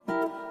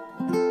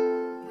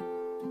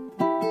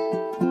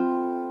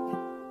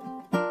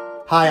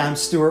Hi, I'm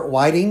Stuart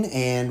Whiting,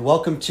 and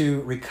welcome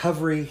to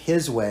Recovery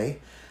His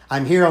Way.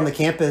 I'm here on the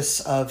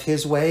campus of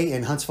His Way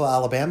in Huntsville,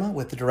 Alabama,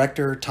 with the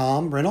director,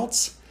 Tom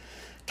Reynolds.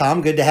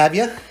 Tom, good to have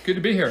you. Good to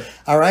be here.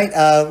 All right,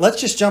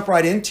 let's just jump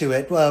right into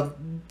it. Can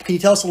you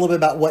tell us a little bit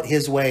about what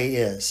His Way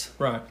is?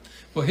 Right.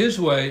 Well, His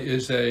Way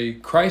is a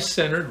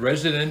Christ-centered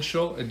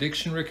residential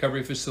addiction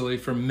recovery facility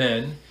for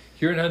men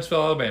here in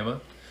Huntsville, Alabama.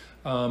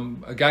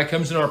 A guy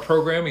comes in our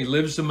program. He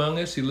lives among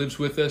us. He lives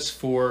with us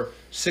for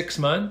 6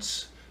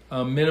 months,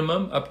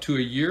 minimum, up to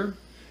a year.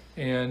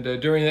 And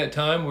during that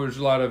time, there's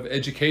a lot of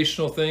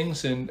educational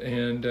things,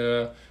 and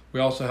we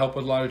also help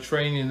with a lot of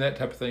training and that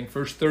type of thing.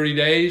 First 30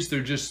 days,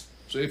 they're just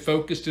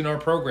focused in our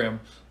program,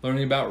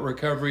 learning about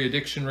recovery,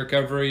 addiction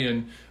recovery,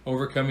 and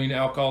overcoming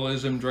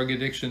alcoholism, drug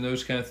addiction,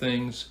 those kind of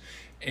things.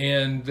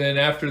 And then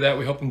after that,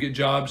 we help them get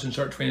jobs and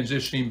start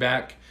transitioning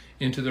back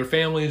into their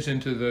families,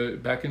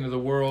 back into the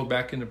world,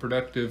 back into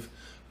productive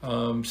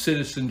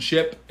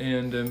citizenship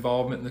and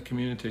involvement in the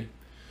community.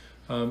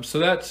 So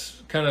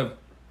that's kind of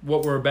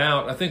what we're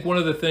about. I think one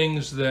of the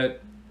things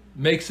that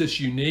makes us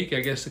unique,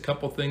 I guess a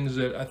couple things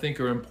that I think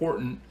are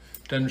important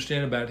to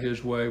understand about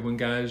His Way when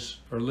guys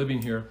are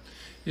living here,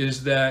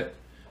 is that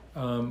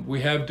we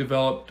have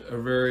developed a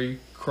very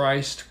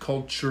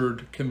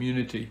Christ-cultured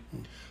community.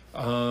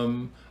 I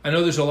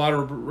know there's a lot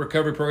of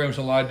recovery programs,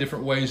 a lot of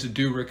different ways to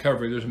do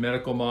recovery. There's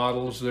medical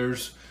models,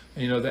 there's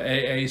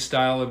the AA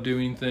style of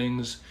doing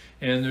things,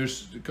 and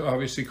there's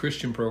obviously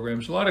Christian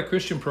programs. A lot of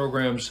Christian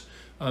programs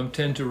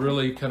tend to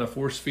really kind of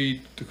force feed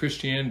to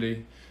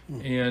Christianity,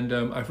 and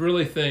I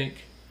really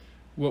think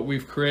what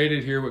we've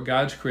created here, what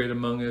God's created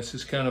among us,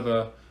 is kind of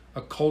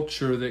a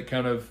culture that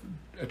kind of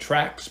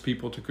attracts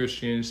people to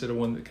Christianity instead of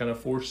one that kind of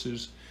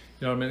forces.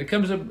 You know what I mean? It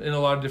comes up in a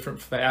lot of different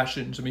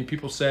fashions. I mean,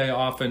 people say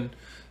often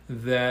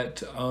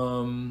that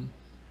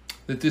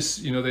that this,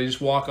 they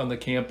just walk on the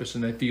campus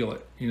and they feel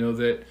it.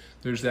 That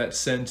there's that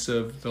sense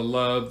of the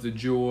love, the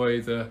joy,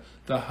 the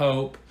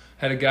hope.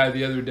 Had a guy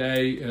the other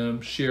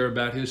day share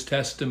about his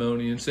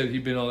testimony and said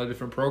he'd been on a lot of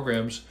different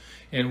programs,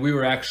 and we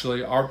were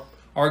actually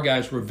our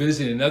guys were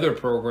visiting another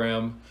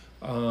program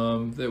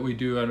that we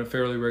do on a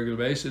fairly regular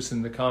basis,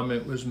 and the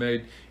comment was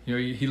made.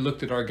 He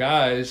looked at our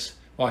guys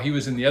while he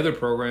was in the other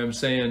program,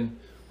 saying,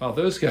 "Wow,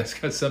 those guys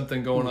got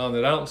something going on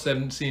that I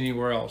haven't seen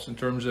anywhere else in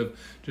terms of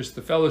just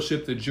the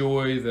fellowship, the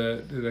joy,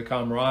 the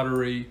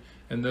camaraderie,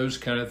 and those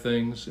kind of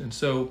things." And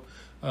so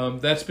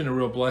that's been a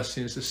real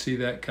blessing, is to see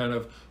that kind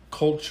of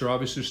culture.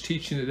 Obviously, there's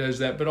teaching that does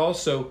that, but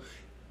also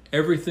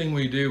everything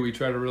we do, we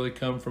try to really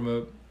come from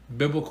a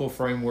biblical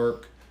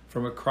framework,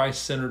 from a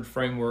Christ-centered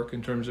framework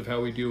in terms of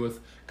how we deal with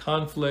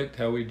conflict,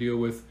 how we deal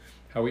with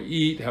how we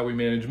eat, how we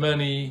manage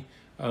money.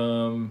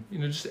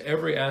 Just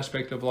every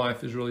aspect of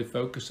life is really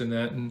focused in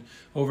that, and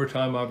over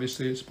time,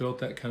 obviously, it's built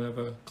that kind of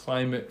a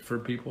climate for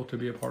people to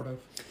be a part of.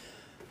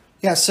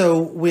 Yeah, so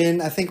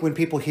when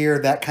people hear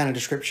that kind of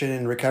description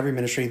in recovery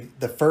ministry,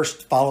 the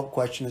first follow-up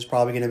question is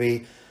probably going to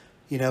be,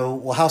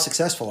 well, how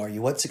successful are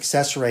you? What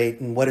success rate,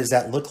 and what does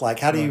that look like?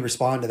 How do you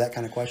respond to that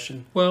kind of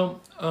question?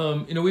 Well,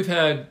 we've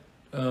had,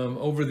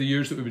 over the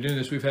years that we've been doing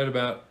this, we've had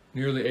about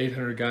nearly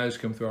 800 guys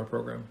come through our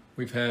program.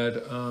 We've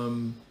had,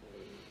 and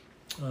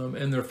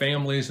their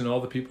families and all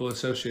the people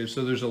associated.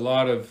 So there's a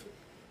lot of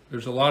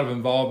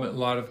involvement, a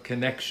lot of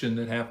connection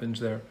that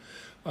happens there.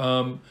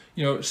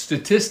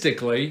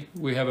 Statistically,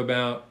 we have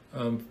about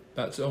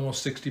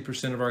almost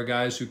 60% of our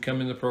guys who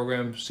come in the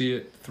program see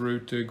it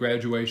through to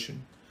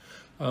graduation.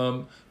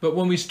 But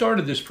when we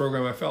started this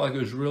program, I felt like it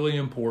was really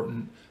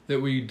important that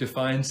we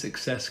define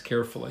success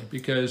carefully,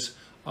 because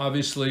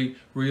obviously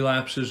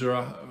relapses are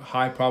a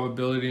high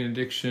probability in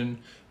addiction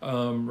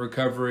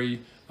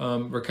recovery.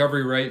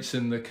 Recovery rates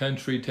in the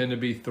country tend to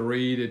be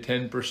 3 to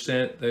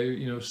 10%.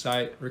 They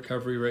cite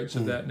recovery rates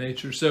of that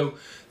nature. So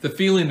the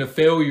feeling of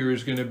failure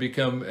is going to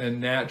become a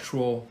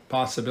natural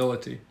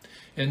possibility.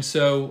 And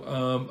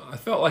so I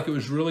felt like it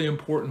was really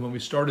important when we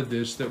started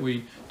this that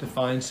we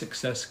define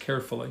success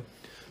carefully.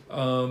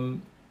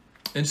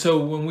 And so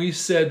when we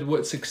said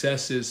what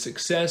success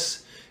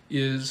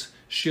is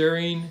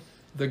sharing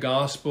the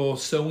gospel,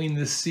 sowing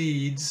the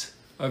seeds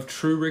of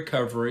true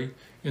recovery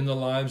in the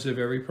lives of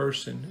every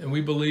person. And we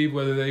believe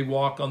whether they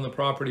walk on the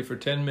property for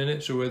 10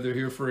 minutes or whether they're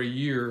here for a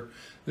year,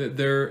 that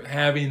they're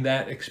having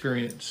that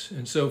experience.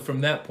 And so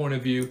from that point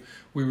of view,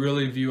 we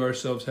really view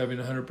ourselves having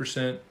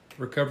 100%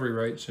 recovery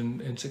rates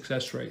and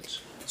success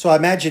rates. So I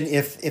imagine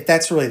if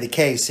that's really the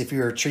case, if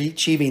you're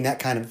achieving that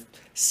kind of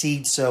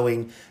seed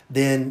sowing,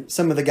 then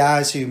some of the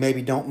guys who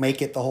maybe don't make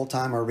it the whole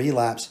time or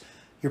relapse,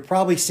 you're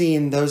probably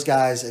seeing those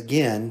guys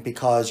again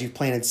because you've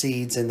planted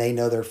seeds and they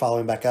know they're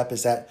following back up.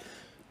 Is that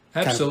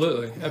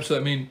absolutely?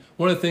 Absolutely. I mean,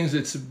 one of the things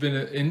that's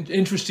been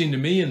interesting to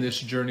me in this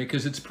journey,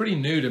 because it's pretty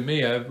new to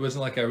me. I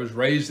wasn't like I was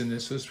raised in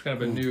this, so it's kind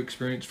of a new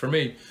experience for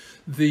me.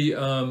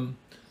 The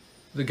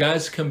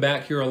guys come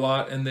back here a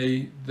lot, and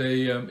they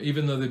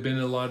even though they've been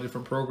in a lot of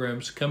different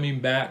programs, coming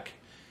back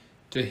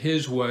to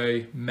His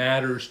Way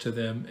matters to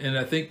them. And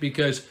I think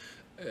because,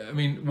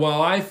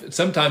 while I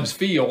sometimes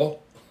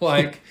feel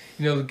like,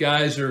 the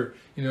guys are,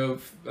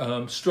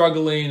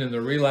 struggling and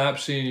they're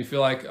relapsing, and you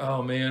feel like,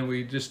 oh man,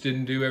 we just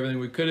didn't do everything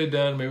we could have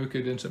done. Maybe we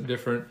could have done something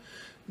different.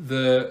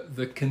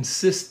 The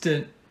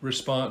consistent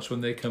response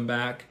when they come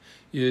back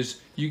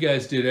is, you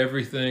guys did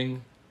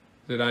everything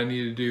that I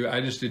needed to do.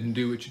 I just didn't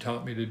do what you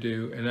taught me to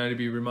do. And I need to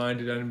be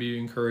reminded, I need to be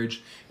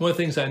encouraged. One of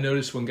the things I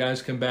notice when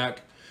guys come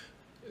back,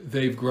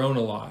 they've grown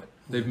a lot.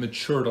 They've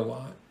matured a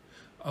lot.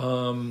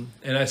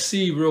 And I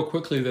see real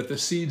quickly that the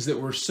seeds that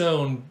were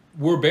sown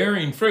were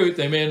bearing fruit.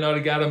 They may not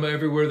have got them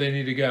everywhere they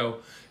need to go.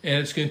 And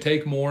it's going to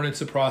take more, and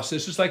it's a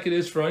process, just like it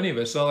is for any of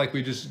us. It's not like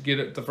we just get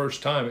it the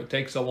first time. It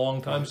takes a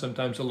long time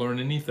sometimes to learn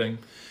anything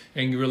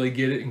and really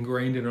get it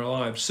ingrained in our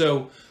lives.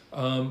 So,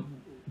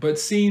 but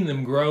seeing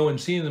them grow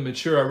and seeing them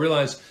mature, I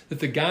realize that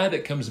the guy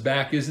that comes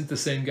back isn't the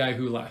same guy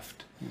who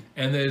left.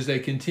 And as they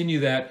continue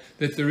that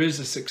there is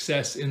a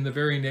success in the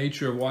very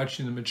nature of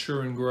watching them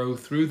mature and grow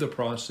through the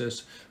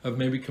process of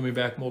maybe coming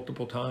back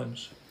multiple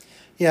times.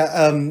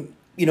 Yeah,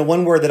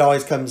 one word that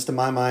always comes to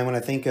my mind when I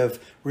think of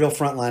real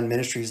frontline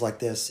ministries like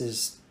this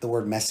is the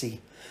word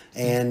messy.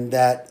 And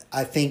that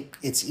I think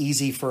it's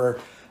easy for,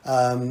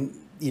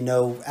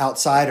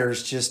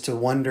 outsiders just to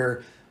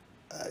wonder,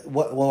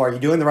 are you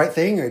doing the right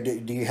thing? Or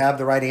do you have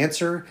the right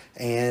answer?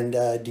 And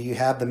do you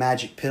have the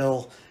magic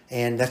pill?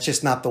 And that's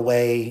just not the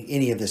way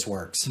any of this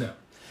works. No,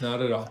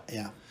 not at all.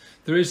 Yeah.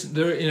 There is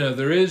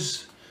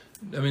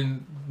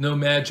no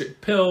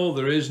magic pill.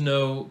 There is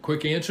no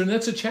quick answer. And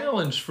that's a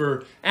challenge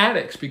for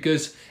addicts,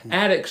 because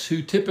addicts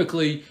who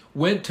typically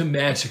went to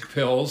magic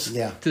pills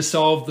to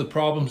solve the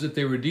problems that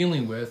they were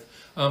dealing with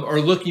are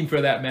looking for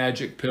that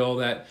magic pill,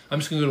 that I'm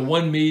just going to go to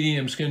one meeting,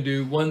 I'm just going to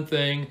do one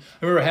thing.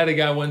 I remember I had a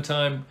guy one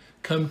time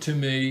come to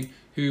me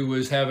who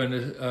was having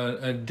an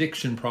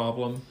addiction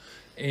problem,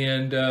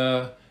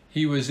 and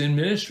he was in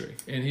ministry,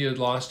 and he had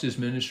lost his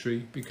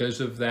ministry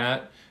because of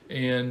that.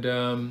 And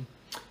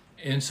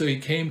so he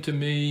came to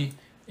me,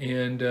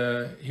 and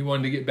he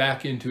wanted to get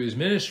back into his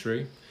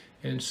ministry.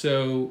 And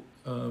so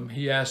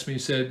he asked me, he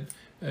said,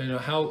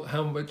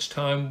 how much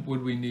time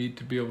would we need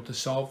to be able to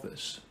solve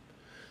this?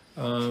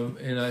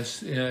 And I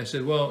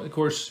said, well, of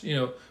course,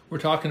 we're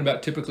talking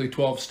about typically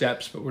 12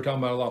 steps, but we're talking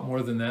about a lot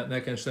more than that and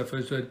that kind of stuff.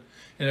 I said,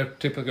 and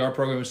typically our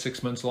program is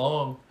 6 months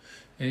long.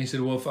 And he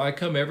said, well, if I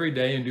come every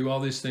day and do all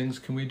these things,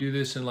 can we do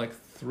this in like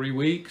 3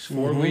 weeks,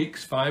 4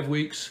 weeks, 5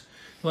 weeks?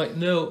 I'm like,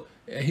 no.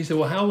 He said,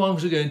 well, how long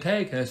is it going to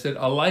take? And I said,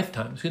 a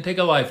lifetime. It's going to take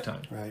a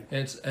lifetime. Right.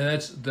 And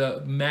that's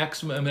the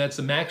maximum. That's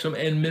the maximum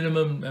and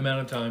minimum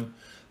amount of time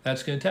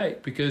that's going to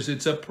take, because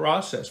it's a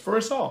process for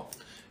us all.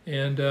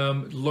 And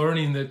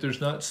learning that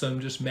there's not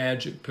some just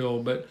magic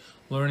pill, but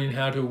learning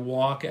how to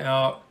walk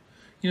out.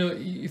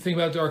 You think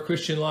about our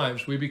Christian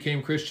lives. We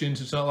became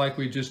Christians. It's not like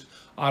we just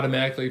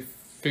automatically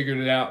figured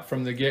it out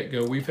from the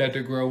get-go. We've had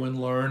to grow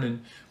and learn,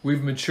 and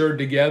we've matured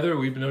together.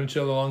 We've known each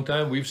other a long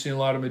time. We've seen a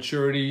lot of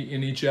maturity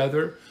in each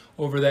other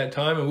over that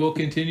time, and we'll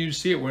continue to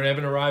see it. We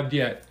haven't arrived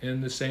yet,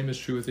 and the same is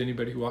true with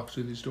anybody who walks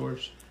through these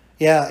doors.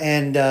 Yeah,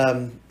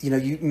 and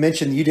you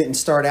mentioned you didn't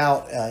start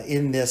out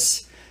in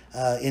this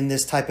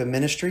type of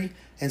ministry,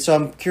 and so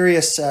I'm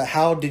curious,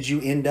 how did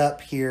you end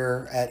up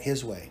here at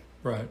His Way?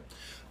 Right.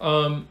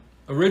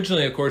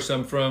 Originally, of course,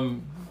 I'm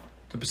from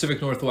the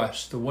Pacific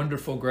Northwest, the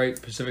wonderful,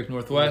 great Pacific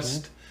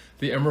Northwest,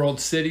 the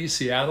Emerald City,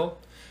 Seattle.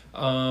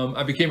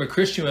 I became a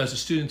Christian when I was a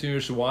student at the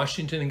University of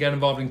Washington and got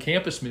involved in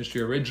campus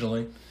ministry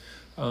originally.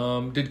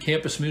 Did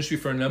campus ministry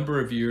for a number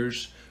of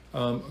years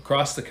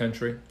across the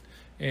country,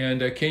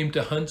 and came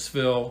to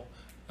Huntsville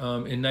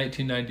in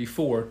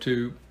 1994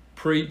 to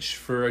preach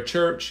for a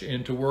church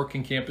and to work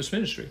in campus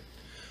ministry.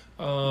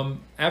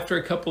 After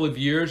a couple of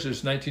years, it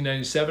was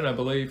 1997, I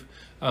believe,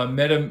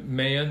 met a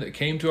man that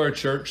came to our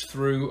church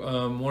through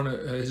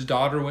his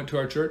daughter went to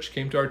our church,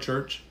 came to our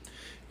church,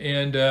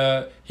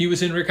 and he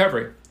was in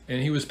recovery,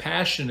 and he was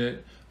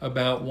passionate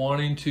about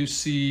wanting to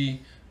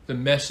see the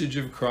message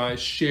of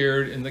Christ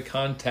shared in the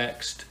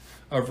context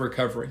of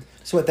recovery.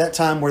 So at that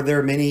time, were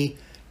there many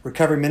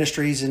recovery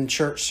ministries in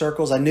church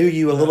circles? I knew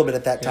you a little bit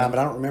at that time, but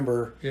I don't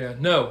remember. Yeah,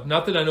 no,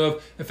 not that I know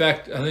of. In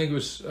fact, I think it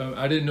was,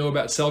 I didn't know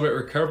about Celebrate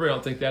Recovery. I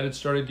don't think that had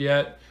started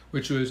yet,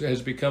 which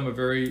has become a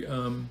very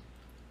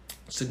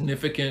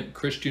significant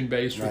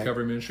Christian-based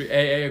recovery ministry.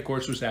 AA, of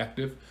course, was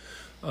active.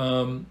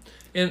 And,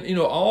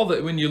 all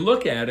that, when you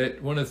look at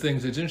it, one of the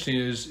things that's interesting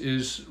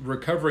is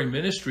recovery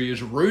ministry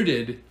is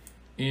rooted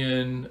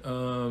in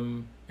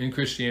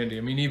Christianity.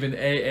 I mean, even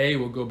AA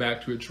will go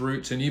back to its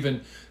roots, and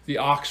even the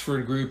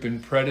Oxford group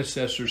and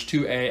predecessors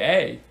to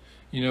AA,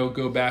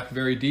 go back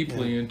very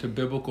deeply into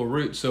biblical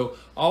roots. So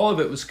all of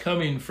it was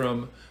coming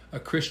from a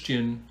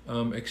Christian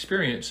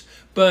experience.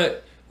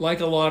 But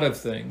like a lot of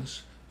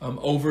things,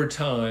 over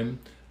time,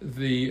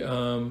 they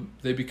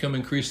become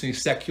increasingly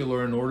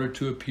secular in order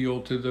to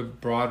appeal to the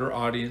broader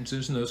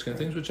audiences and those kind of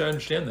things, which I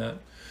understand that.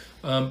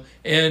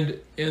 And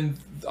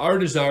our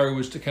desire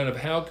was to kind of,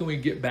 how can we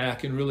get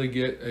back and really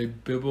get a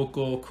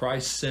biblical,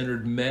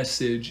 Christ-centered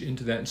message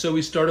into that? And so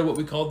we started what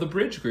we called the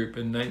Bridge Group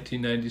in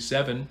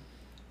 1997.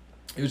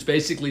 It was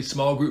basically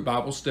small group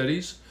Bible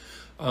studies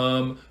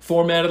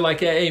formatted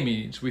like AA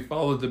meetings. We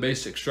followed the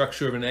basic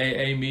structure of an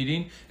AA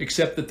meeting,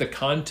 except that the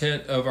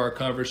content of our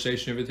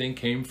conversation, everything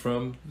came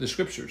from the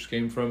scriptures,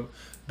 came from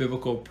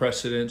biblical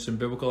precedents and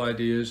biblical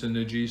ideas and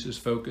the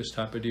Jesus-focused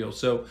type of deal.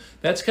 So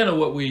that's kind of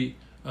what we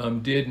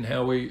did and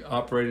how we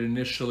operated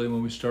initially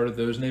when we started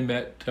those. And they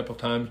met a couple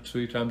times,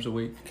 3 times a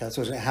week. Okay,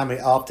 so how many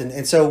often?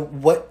 And so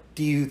what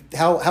do you,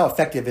 how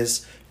effective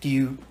do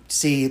you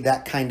see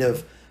that kind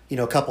of,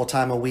 a couple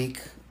time a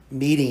week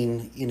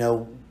meeting,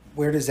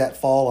 where does that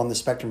fall on the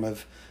spectrum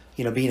of,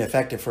 being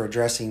effective for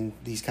addressing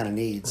these kind of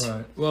needs?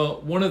 Right.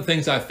 Well, one of the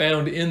things I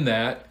found in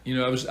that,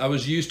 I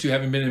was used to,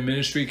 having been in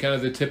ministry, kind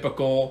of the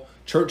typical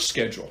church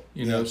schedule.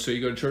 So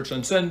you go to church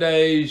on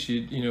Sundays,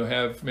 you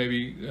have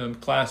maybe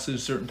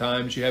classes certain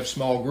times, you have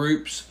small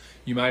groups,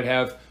 you might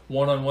have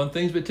one-on-one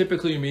things, but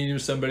typically you're meeting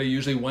with somebody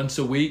usually once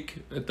a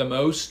week at the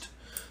most,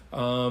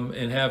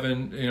 and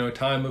having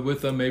time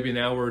with them, maybe an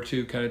hour or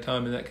two kind of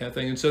time and that kind of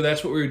thing. And so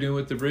that's what we were doing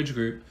with the Bridge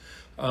Group.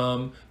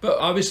 But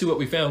obviously what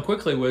we found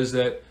quickly was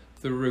that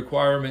the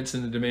requirements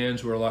and the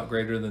demands were a lot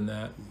greater than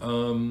that.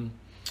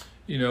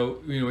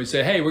 We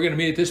say, hey, we're going to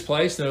meet at this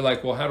place. And they're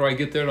like, well, how do I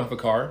get there? I don't have a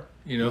car.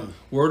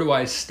 Where do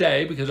I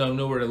stay? Because I don't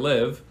know where to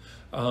live.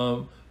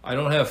 I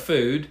don't have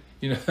food.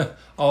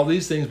 All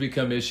these things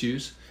become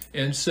issues.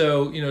 And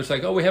so, it's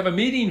like, oh, we have a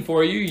meeting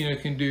for you. You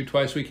can do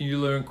twice a week, and you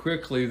learn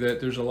quickly that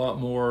there's a lot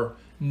more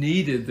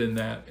needed than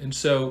that. And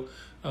so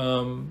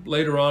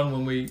later on,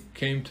 when we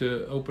came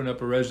to open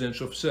up a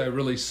residential facility, I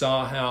really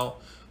saw how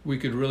we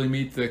could really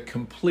meet the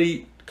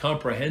complete,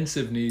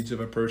 comprehensive needs of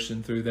a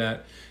person through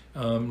that.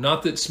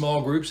 Not that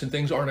small groups and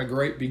things aren't a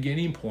great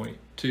beginning point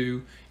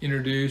to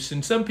introduce.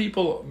 And some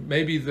people,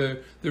 maybe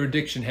their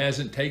addiction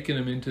hasn't taken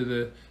them into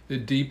the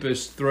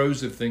deepest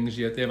throes of things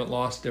yet. They haven't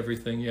lost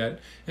everything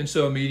yet. And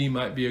so a meeting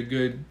might be a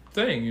good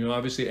thing.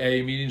 Obviously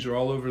AA meetings are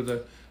all over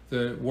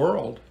the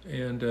world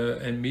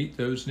and meet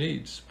those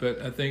needs. But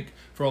I think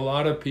for a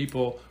lot of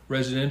people,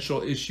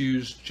 residential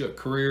issues,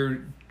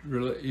 career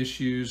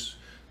issues,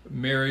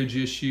 marriage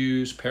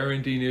issues,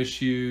 parenting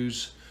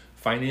issues,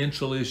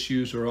 financial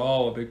issues are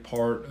all a big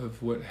part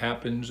of what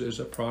happens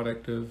as a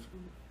product of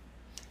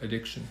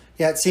addiction.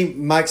 Yeah, it seemed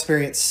my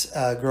experience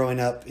growing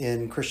up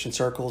in Christian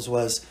circles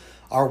was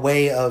our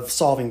way of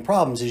solving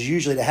problems is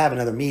usually to have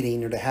another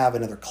meeting or to have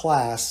another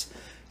class.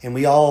 And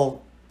we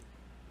all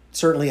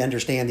certainly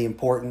understand the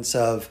importance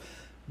of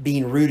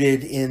being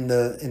rooted in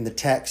the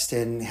text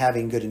and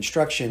having good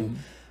instruction. Mm-hmm.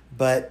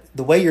 But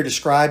the way you're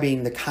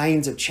describing the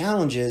kinds of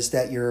challenges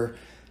that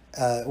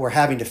we're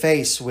having to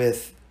face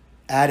with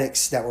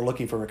addicts that were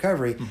looking for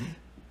recovery,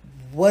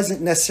 mm-hmm.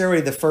 wasn't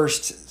necessarily the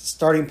first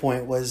starting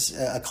point. Was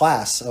a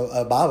class,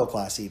 a Bible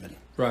class even.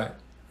 Right.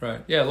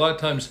 Yeah, a lot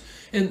of times,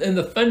 and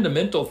the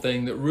fundamental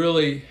thing that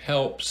really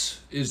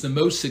helps is the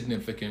most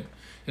significant.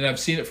 And I've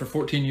seen it for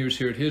 14 years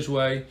here at His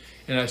Way,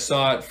 and I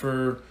saw it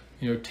for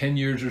 10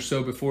 years or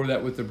so before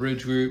that with the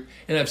Bridge Group,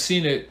 and I've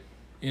seen it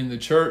in the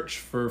church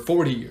for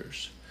 40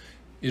 years,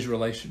 is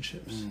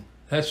relationships. Mm.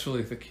 That's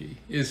really the key,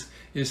 is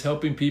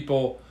helping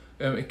people,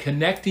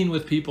 connecting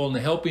with people and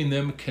helping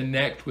them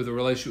connect with a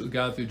relationship with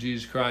God through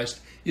Jesus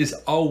Christ is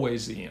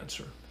always the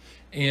answer.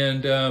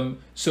 And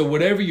so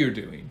whatever you're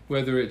doing,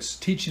 whether it's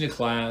teaching a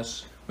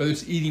class, whether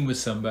it's eating with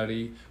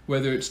somebody,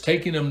 whether it's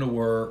taking them to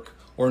work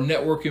or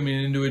networking them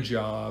into a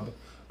job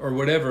or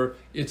whatever,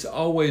 it's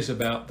always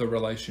about the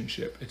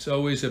relationship. It's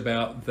always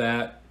about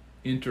that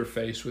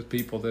interface with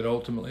people that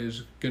ultimately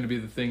is going to be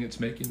the thing that's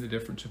making the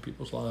difference in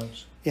people's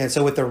lives. Yeah, and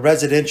so with the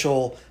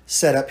residential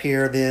setup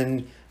here,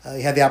 then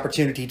you have the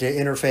opportunity to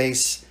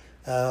interface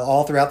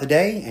all throughout the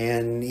day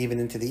and even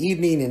into the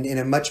evening and in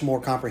a much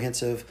more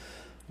comprehensive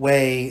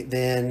way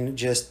than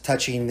just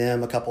touching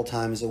them a couple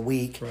times a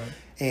week. Right.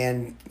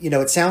 And,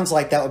 it sounds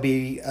like that would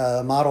be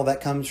a model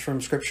that comes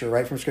from Scripture,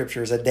 right from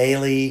Scripture, is a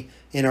daily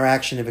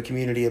interaction of a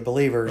community of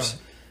believers,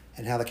 right,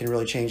 and how that can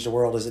really change the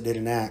world as it did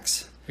in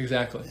Acts.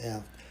 Exactly. Yeah.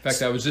 In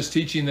fact, I was just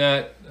teaching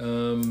that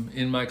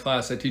in my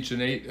class. I teach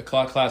an 8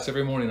 o'clock class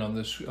every morning on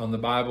the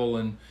Bible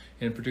and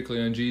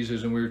particularly on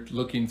Jesus. And we're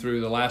looking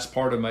through the last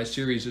part of my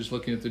series is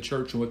looking at the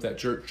church and what that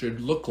church should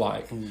look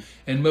like. Mm.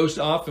 And most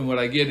often what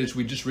I get is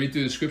we just read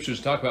through the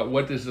scriptures, talk about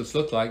what does this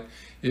look like,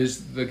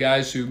 is the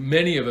guys who,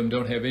 many of them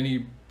don't have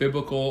any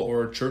biblical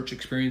or church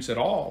experience at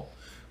all,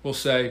 will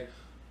say,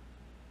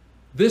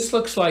 this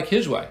looks like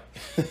His Way.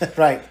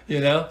 Right.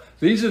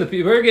 These are the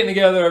people who are getting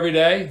together every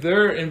day.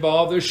 They're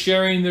involved. They're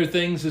sharing their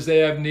things as they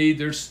have need.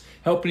 They're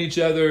helping each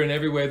other in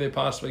every way they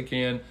possibly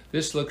can.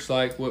 This looks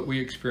like what we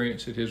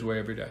experience at His Way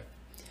every day.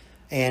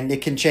 And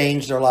it can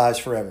change their lives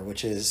forever,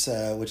 which is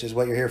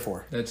what you're here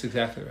for. That's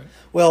exactly right.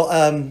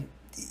 Well,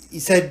 you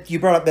said you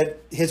brought up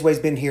that His Way's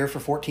been here for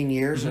 14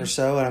 years mm-hmm. or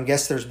so, and I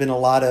guess there's been a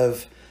lot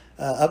of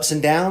ups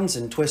and downs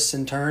and twists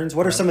and turns.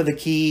 What are some of the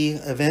key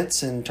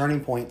events and turning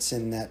points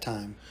in that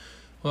time?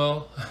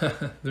 Well,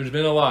 there's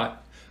been a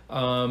lot.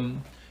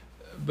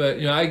 But,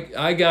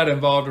 I got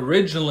involved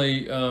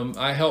originally.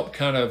 I helped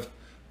kind of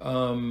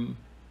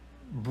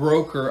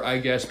broker, I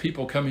guess,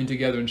 people coming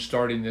together and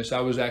starting this. I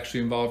was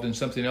actually involved in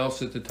something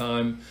else at the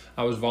time.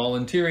 I was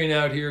volunteering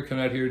out here,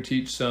 coming out here to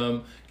teach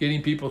some,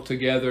 getting people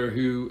together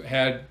who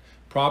had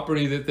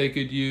property that they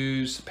could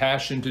use,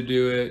 passion to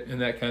do it, and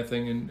that kind of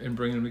thing, and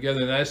bring them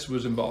together. And I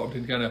was involved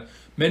in kind of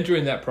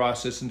mentoring that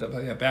process and stuff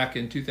like that back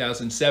in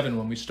 2007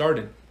 when we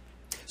started.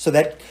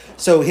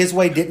 So His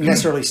Way didn't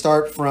necessarily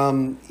start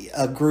from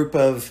a group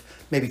of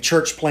maybe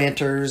church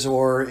planters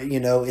or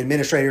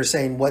administrators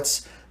saying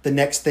what's the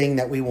next thing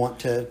that we want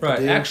to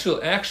do.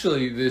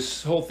 Actually,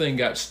 this whole thing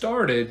got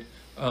started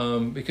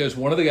because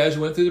one of the guys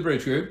who went through the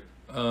Bridge Group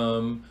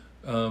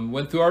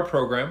went through our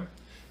program,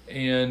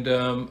 and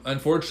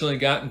unfortunately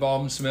got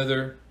involved in some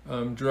other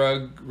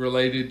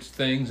drug-related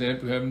things,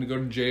 and having to go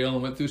to jail,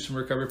 and went through some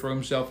recovery program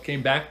himself.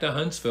 Came back to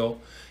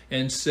Huntsville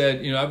and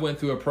said, I went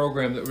through a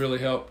program that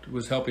really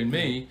was helping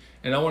me,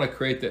 and I want to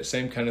create that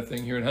same kind of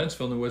thing here in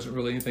Huntsville. And there wasn't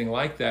really anything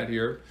like that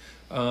here.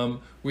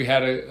 We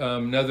had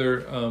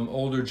another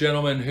older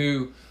gentleman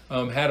who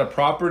had a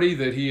property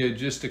that he had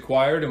just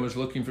acquired and was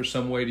looking for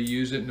some way to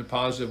use it in a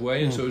positive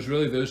way. And so it was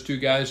really those two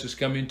guys just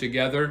coming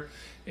together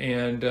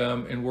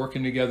and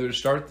working together to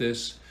start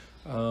this.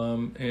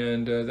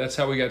 And that's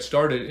how we got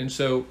started. And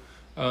so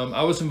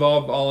I was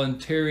involved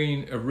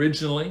volunteering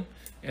originally.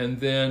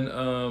 And then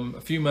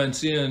a few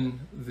months in,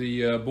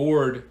 the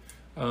board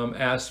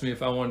asked me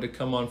if I wanted to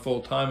come on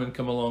full time and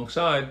come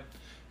alongside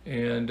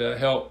and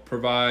help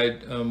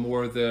provide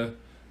more of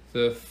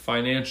the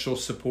financial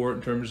support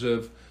in terms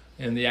of,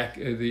 and the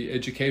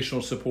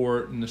educational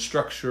support and the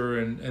structure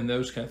and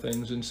those kind of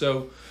things. And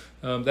so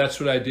that's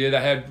what I did. I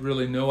had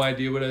really no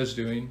idea what I was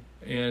doing,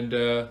 and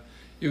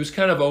it was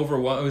kind of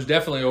overwhelming. It was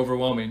definitely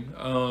overwhelming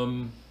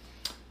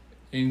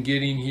in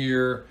getting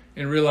here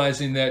and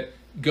realizing that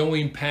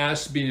going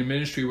past being in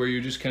ministry where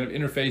you're just kind of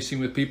interfacing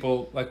with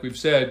people, like we've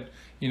said,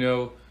 in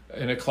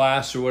a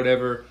class or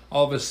whatever,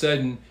 all of a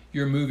sudden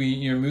you're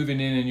moving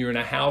in and you're in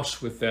a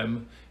house with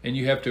them, and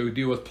you have to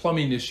deal with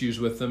plumbing issues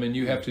with them, and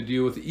you have to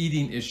deal with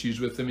eating issues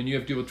with them, and you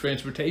have to deal with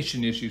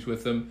transportation issues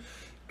with them,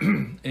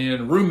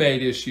 and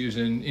roommate issues,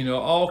 and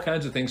all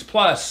kinds of things.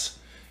 Plus,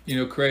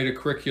 create a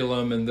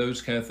curriculum and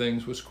those kind of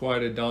things was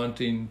quite a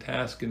daunting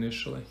task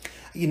initially.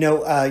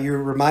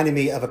 You're reminding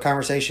me of a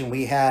conversation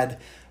we had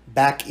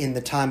back in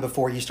the time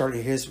before you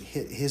started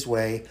His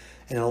Way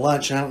in a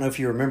lunch, and I don't know if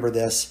you remember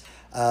this.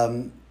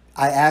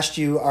 I asked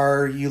you,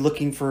 are you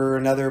looking for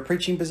another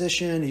preaching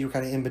position? You were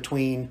kind of in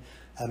between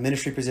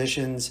ministry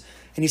positions.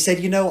 And you said,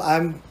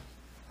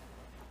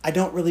 I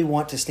don't really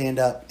want to stand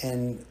up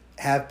and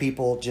have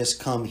people just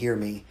come hear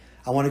me.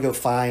 I want to go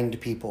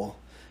find people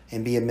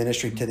and be a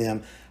ministry to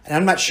them. And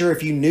I'm not sure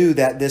if you knew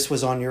that this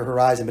was on your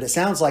horizon, but it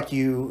sounds like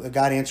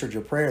God answered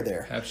your prayer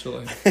there.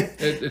 Absolutely.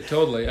 It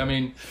totally. I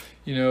mean,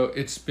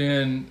 it's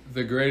been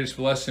the greatest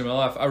blessing in my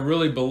life. I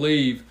really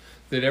believe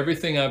that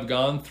everything I've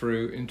gone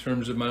through in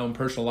terms of my own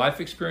personal life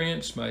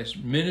experience, my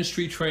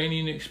ministry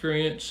training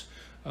experience,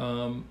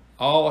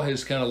 all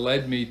has kind of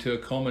led me to a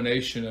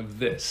culmination of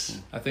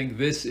this. I think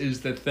this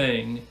is the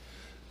thing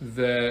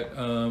that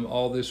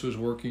all this was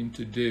working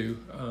to do.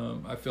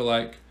 I feel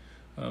like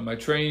my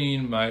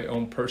training, my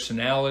own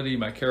personality,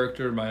 my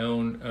character, my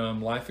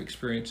own life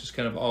experience has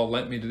kind of all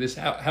lent me to this.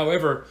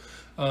 However,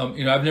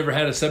 I've never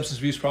had a substance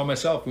abuse problem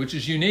myself, which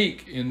is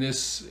unique in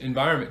this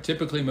environment.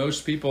 Typically,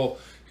 most people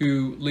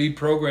who lead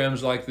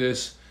programs like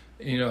this,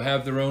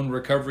 have their own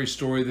recovery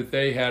story that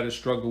they had a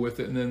struggle with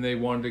it, and then they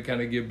wanted to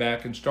kind of give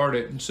back and start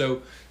it. And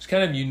so it's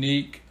kind of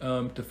unique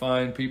to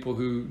find people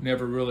who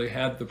never really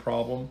had the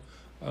problem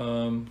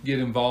get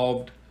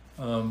involved.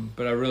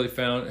 But I really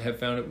have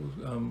found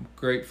it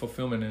great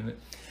fulfillment in it.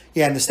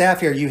 Yeah, and the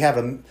staff here, you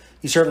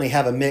certainly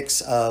have a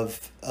mix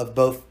of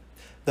both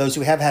those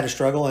who have had a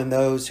struggle and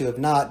those who have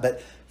not,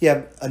 but you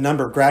have a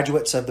number of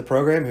graduates of the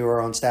program who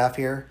are on staff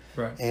here.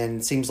 Right.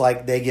 And it seems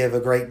like they give a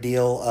great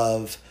deal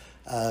of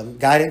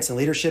guidance and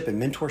leadership and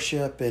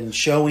mentorship and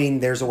showing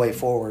there's a way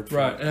forward.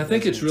 Right. And I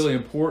think it's really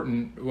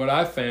important. What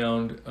I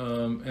found,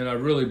 and I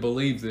really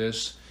believe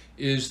this,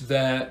 is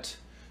that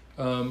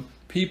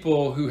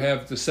people who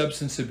have the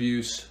substance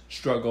abuse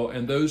struggle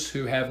and those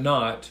who have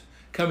not,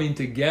 coming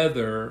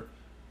together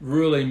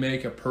really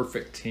make a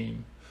perfect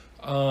team.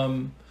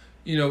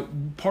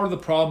 Part of the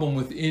problem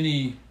with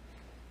any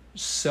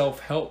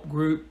self-help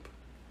group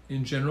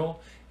in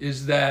general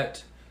is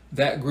that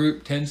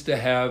group tends to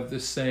have the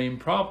same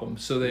problem.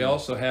 So they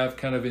also have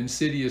kind of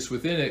insidious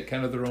within it,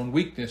 kind of their own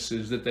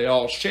weaknesses that they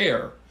all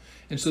share.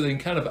 And so they can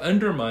kind of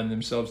undermine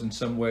themselves in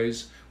some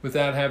ways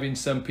without having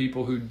some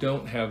people who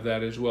don't have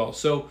that as well.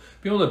 So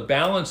being able to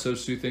balance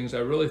those two things, I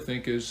really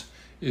think is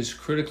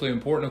critically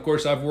important. Of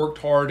course, I've worked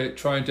hard at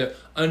trying to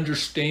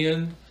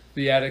understand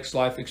the addict's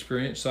life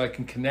experience so I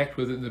can connect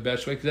with it in the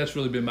best way, because that's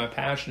really been my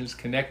passion, is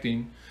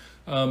connecting.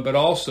 But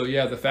also,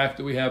 the fact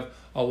that we have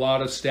a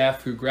lot of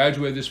staff who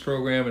graduated this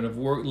program and have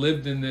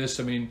lived in this.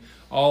 I mean,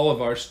 all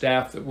of our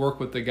staff that work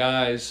with the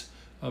guys,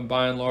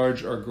 by and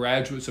large, are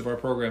graduates of our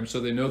program. So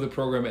they know the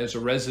program as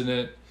a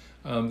resident.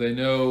 They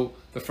know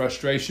the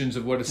frustrations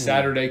of what a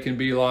Saturday can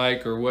be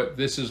like, or what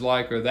this is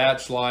like, or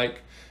that's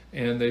like.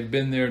 and they've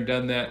been there and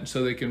done that, and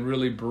so they can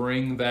really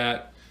bring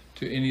that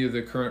to any of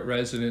the current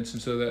residents,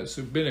 and so that's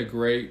been a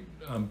great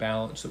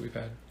balance that we've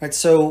had. Right,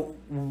 so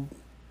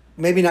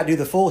maybe not do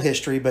the full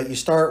history, but you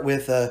start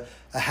with a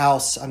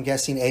house, I'm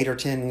guessing 8 or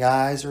 10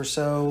 guys or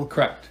so.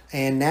 Correct.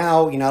 And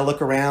now, I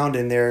look around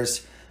and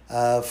there's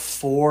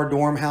 4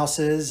 dorm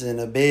houses and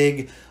a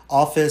big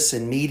office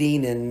and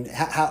meeting. And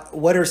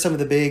what are some of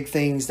the big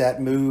things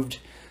that moved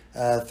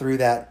through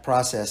that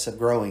process of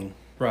growing?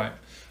 Right.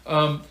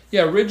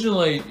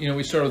 Originally,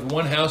 we started with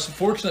one house.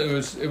 Fortunately,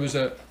 it was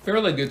a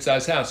fairly good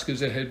sized house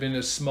because it had been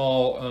a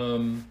small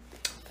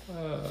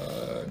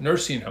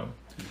nursing home.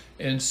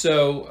 And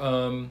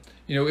so,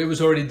 it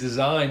was already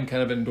designed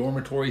kind of in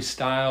dormitory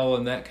style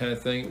and that kind of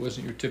thing. It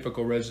wasn't your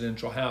typical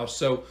residential house.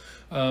 So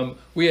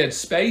we had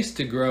space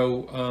to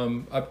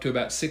grow up to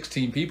about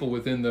 16 people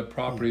within the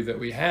property that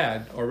we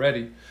had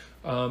already.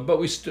 But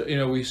we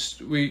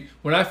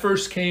when I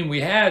first came,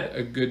 we had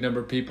a good number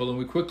of people, and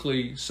we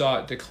quickly saw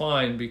it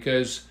decline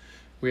because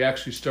we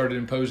actually started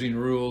imposing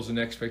rules and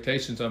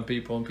expectations on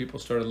people, and people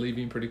started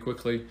leaving pretty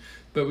quickly.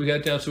 But we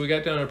got down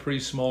to a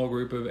pretty small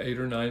group of 8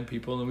 or 9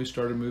 people, and then we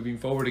started moving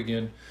forward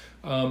again.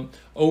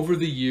 Over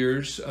the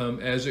years,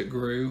 as it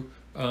grew,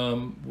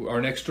 our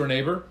next door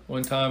neighbor,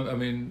 one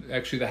time,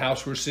 actually the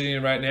house we're sitting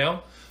in right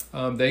now,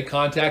 they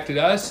contacted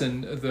us,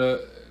 and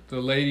the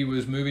lady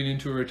was moving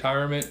into a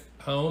retirement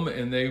home,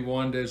 and they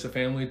wanted as a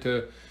family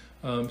to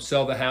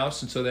sell the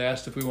house, and so they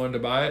asked if we wanted to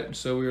buy it, and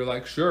so we were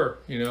like, sure,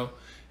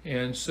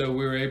 and so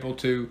we were able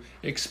to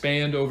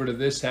expand over to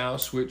this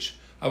house, which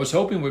I was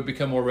hoping would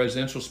become more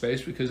residential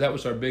space, because that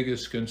was our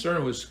biggest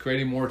concern, was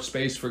creating more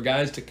space for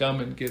guys to come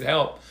and get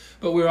help.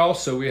 But we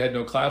had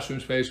no classroom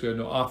space, we had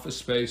no office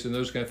space, and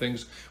those kind of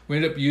things. We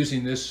ended up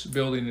using this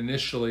building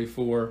initially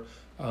for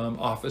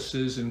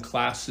offices and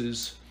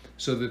classes,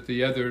 so that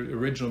the other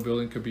original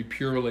building could be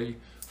purely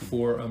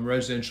for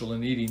residential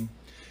and eating.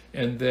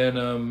 And then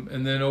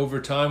over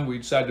time, we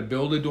decided to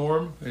build a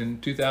dorm. In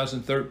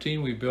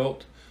 2013, we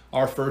built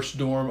our first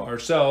dorm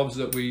ourselves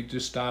that we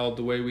just styled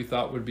the way we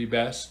thought would be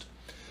best.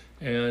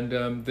 And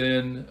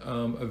then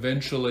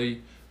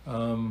eventually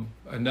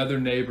another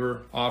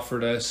neighbor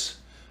offered us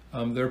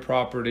their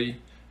property,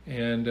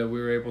 and we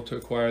were able to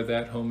acquire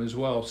that home as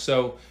well.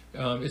 So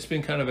it's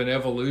been kind of an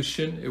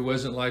evolution. It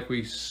wasn't like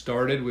we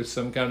started with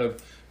some kind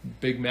of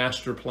big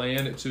master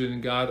plan. It's been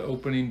God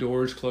opening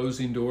doors,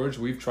 closing doors.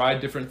 We've tried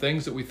different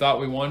things that we thought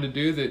we wanted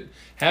to do that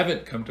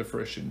haven't come to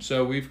fruition.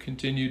 So we've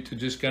continued to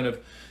just kind of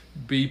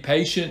be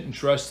patient and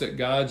trust that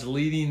God's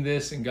leading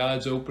this, and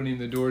God's opening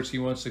the doors He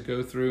wants to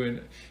go through,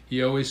 and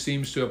He always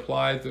seems to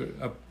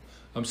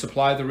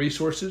supply the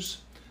resources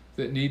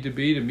that need to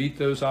meet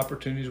those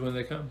opportunities when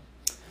they come.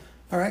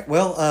 All right.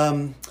 Well,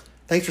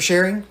 thanks for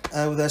sharing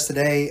with us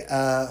today.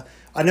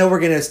 I know we're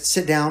going to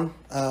sit down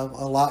a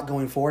lot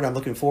going forward. I'm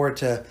looking forward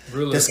to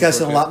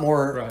discussing a lot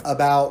more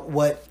about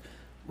what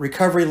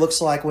recovery looks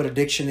like, what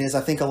addiction is.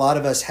 I think a lot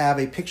of us have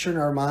a picture in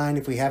our mind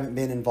if we haven't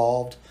been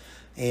involved.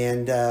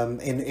 And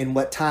in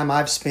what time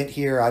I've spent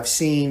here, I've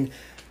seen,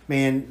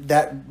 man,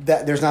 that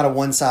there's not a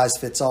one size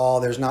fits all.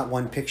 There's not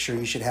one picture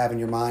you should have in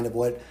your mind of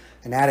what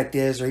an addict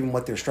is, or even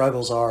what their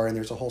struggles are, and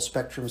there's a whole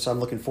spectrum. So I'm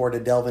looking forward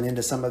to delving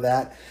into some of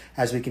that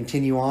as we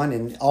continue on,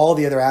 and all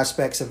the other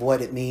aspects of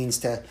what it means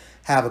to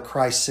have a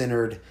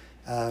Christ-centered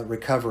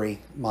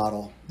recovery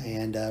model.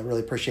 And really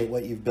appreciate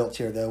what you've built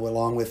here, though,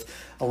 along with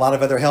a lot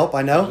of other help,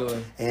 I know.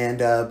 Absolutely. And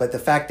but the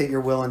fact that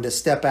you're willing to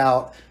step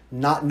out,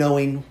 not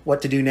knowing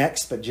what to do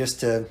next, but just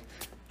to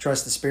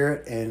trust the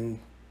Spirit, and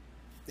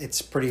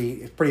it's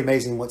pretty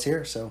amazing what's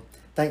here. So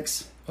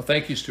thanks. Well,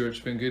 thank you, Stuart. It's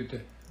been good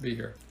to be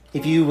here.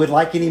 If you would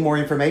like any more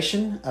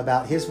information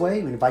about His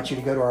Way, we invite you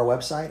to go to our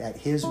website at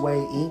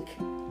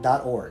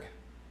hiswayinc.org.